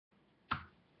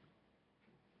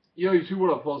Yo, YouTube, what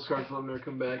up, Pulse Cards? I'm gonna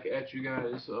come back at you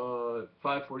guys.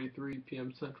 5:43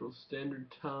 p.m. Central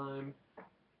Standard Time.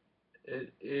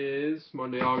 It is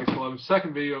Monday, August 11th.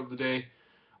 Second video of the day.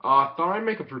 Thought I'd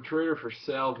make a Portrayer for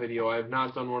Sale video. I have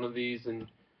not done one of these in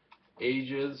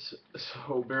ages,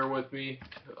 so bear with me.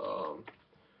 I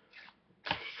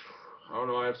don't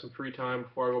know. I have some free time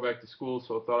before I go back to school,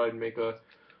 so I thought I'd make a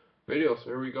video. So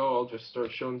here we go. I'll just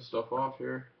start showing stuff off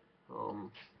here.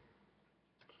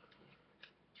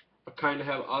 I kind of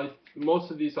have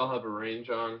most of these I'll have a range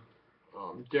on.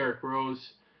 Derrick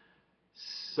Rose,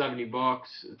 $70.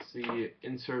 It's the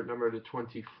insert number to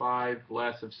 25.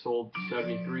 Last have sold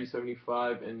 73,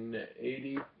 75, and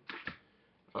 80.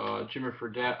 Jimmy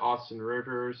Fredette, Austin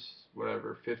Rivers,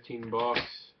 whatever, $15.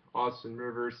 Austin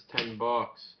Rivers, $10.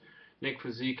 Nick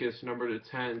Fazekas, number to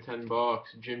 10, $10.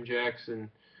 Jim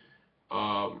Jackson,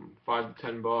 $5 to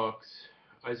 $10.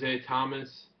 Isaiah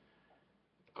Thomas,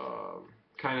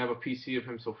 kind of have a PC of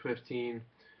him, so 15.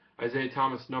 Isaiah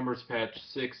Thomas numbers patch,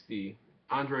 60.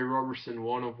 Andre Roberson,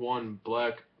 1 of 1,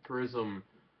 Black Prism,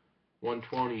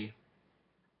 120.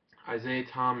 Isaiah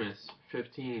Thomas,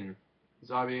 15.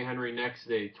 Xavier Henry next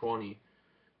day, 20.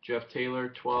 Jeff Taylor,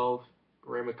 12.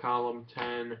 Ray McCollum,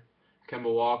 10.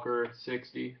 Kemba Walker,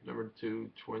 60. Number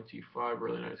 225,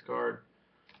 really nice card.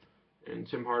 And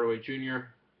Tim Hardaway Jr.,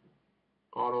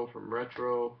 auto from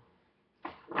Retro,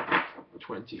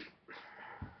 20.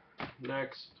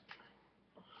 Next,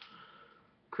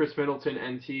 Chris Middleton,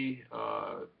 NT,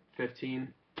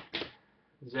 15.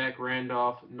 Zach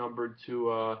Randolph, numbered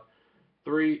to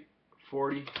 3,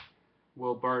 40.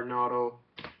 Will Barton, auto,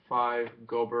 5.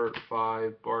 Gobert,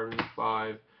 5. Barton,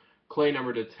 5. Clay,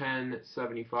 numbered to 10,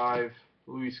 75.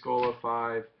 Louis Scola,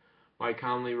 5. Mike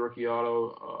Conley, rookie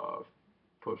auto,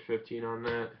 put 15 on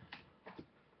that.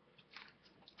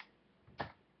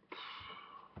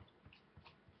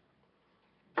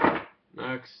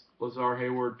 Next, Lazar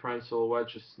Hayward, Prime Silhouette,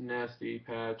 just nasty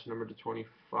patch, number to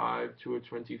 25, 2 of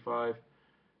 25. I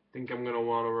think I'm going to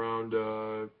want around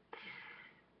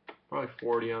probably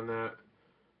 40 on that.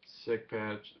 Sick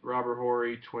patch. Robert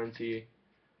Horry, 20.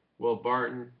 Will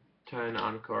Barton, 10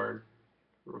 on card.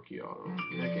 Rookie auto.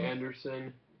 Nick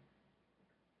Anderson,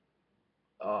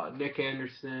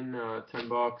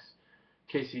 $10.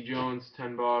 Casey Jones,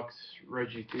 $10.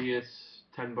 Reggie Theus,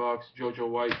 $10. JoJo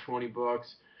White,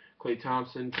 $20. Klay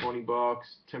Thompson, $20.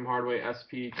 Tim Hardaway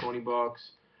SP, $20.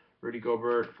 Rudy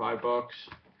Gobert, $5.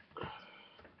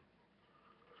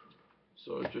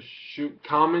 So just shoot,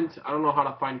 comment. I don't know how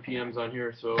to find PMs on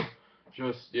here, so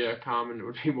just, comment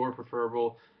would be more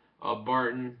preferable.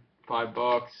 Barton,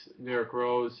 $5. Derrick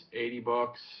Rose,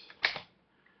 $80.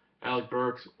 Alec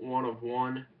Burks, 1 of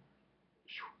 1.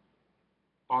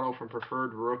 Auto from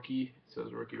Preferred Rookie. It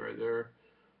says rookie right there.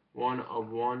 1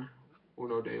 of 1.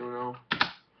 Uno de uno.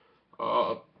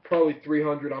 Probably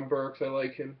 300 on Burks. I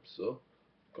like him, so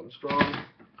come strong.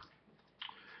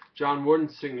 John Wooden,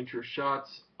 Signature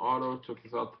Shots. Auto. Took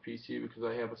this out the PC because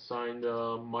I have a signed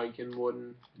Mike and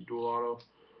Wooden dual auto.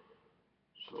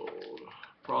 So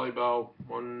probably about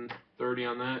 130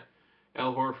 on that.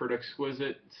 Al Horford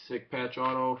Exquisite. Sick patch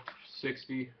auto.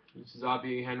 60. This is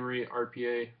Xavier Henry,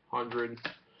 RPA, 100.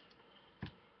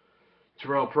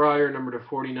 Terrell Pryor, number to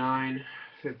 49,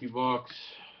 $50.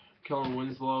 Kellen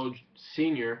Winslow,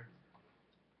 Senior,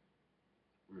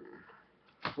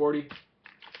 40.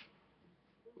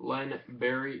 Len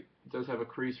Berry, does have a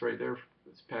crease right there.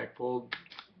 It's pack pulled,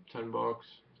 $10.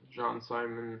 John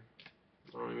Simon,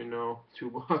 I don't even know,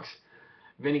 $2.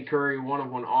 Vinny Curry, 1 of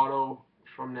 1 auto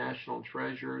from National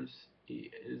Treasures.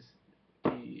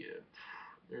 There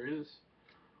it is.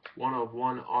 1 of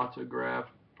 1 autograph,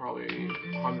 probably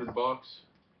 $100.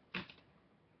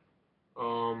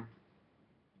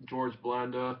 George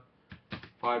Blanda,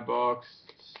 $5.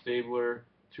 Stabler,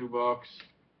 $2.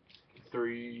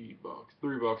 $3.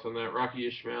 $3 on that. Rocky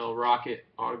Ishmael, Rocket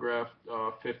autograph,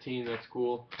 15. That's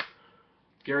cool.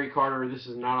 Gary Carter, this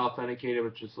is not authenticated,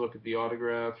 but just look at the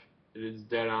autograph. It is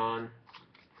dead on.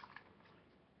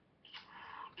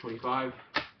 25.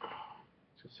 I was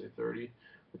gonna say 30,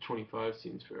 but 25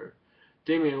 seems fair.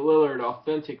 Damian Lillard,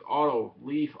 authentic auto,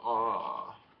 Leaf,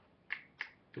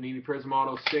 Panini Prism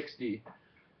auto, 60.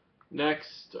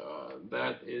 Next,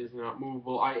 that is not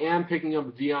movable. I am picking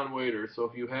up Dion Waiters, so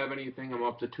if you have anything, I'm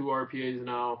up to 2 RPAs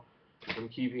now. I'm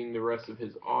keeping the rest of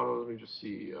his autos. Let me just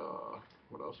see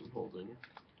what else I'm holding.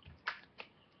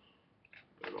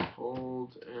 I'll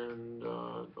hold, and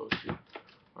those two.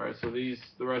 Alright, so the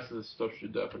rest of this stuff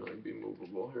should definitely be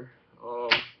movable here.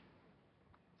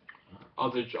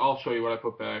 I'll show you what I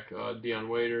put back. Dion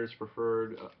Waiters,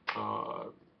 preferred,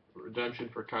 redemption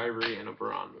for Kyrie, and a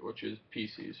Baron, which is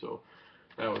PC. So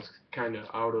That was kind of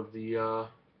out of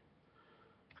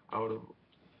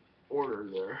order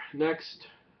there. Next,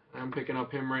 I'm picking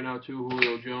up him right now too,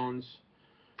 Julio Jones.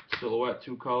 Silhouette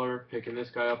 2-color. Picking this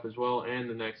guy up as well, and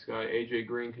the next guy, AJ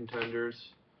Green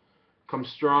Contenders. Come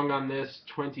strong on this,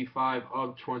 25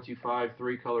 of 25,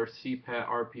 3-color CPAT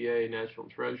RPA National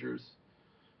Treasures.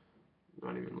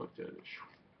 Not even looked at it.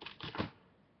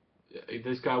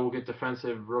 This guy will get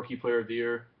Defensive Rookie Player of the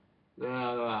Year.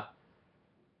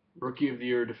 Rookie of the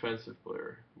Year Defensive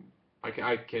Player. I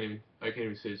can't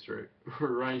even say it straight.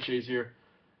 Ryan Shazier,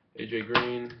 AJ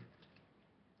Green.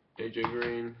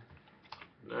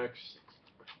 Next,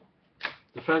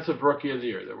 Defensive Rookie of the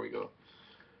Year. There we go.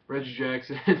 Reggie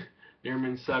Jackson,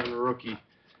 Nearman 7 Rookie.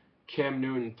 Cam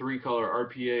Newton 3-color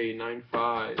RPA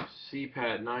 9.5.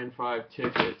 CPAT 9.5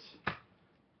 tickets.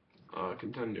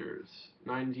 Contenders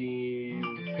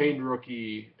 19 Payton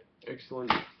Rookie.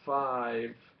 Excellent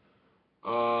 5.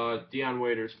 Dion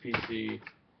Waiters PC.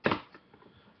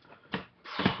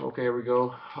 Okay, here we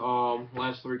go.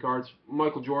 Last 3 cards.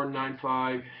 Michael Jordan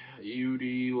 9.5.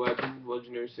 UD Legend,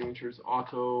 Legendary Signatures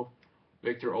Auto.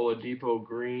 Victor Oladipo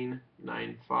Green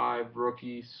 9.5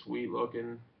 Rookie, sweet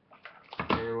looking.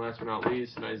 And last but not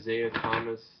least, an Isaiah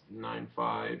Thomas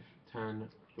 9.5 10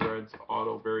 Threads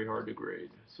Auto, very hard to grade.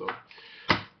 So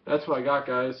that's what I got,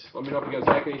 guys. Let me know if you guys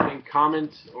like anything.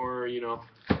 Comment or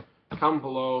comment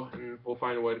below, and we'll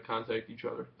find a way to contact each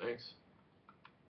other. Thanks.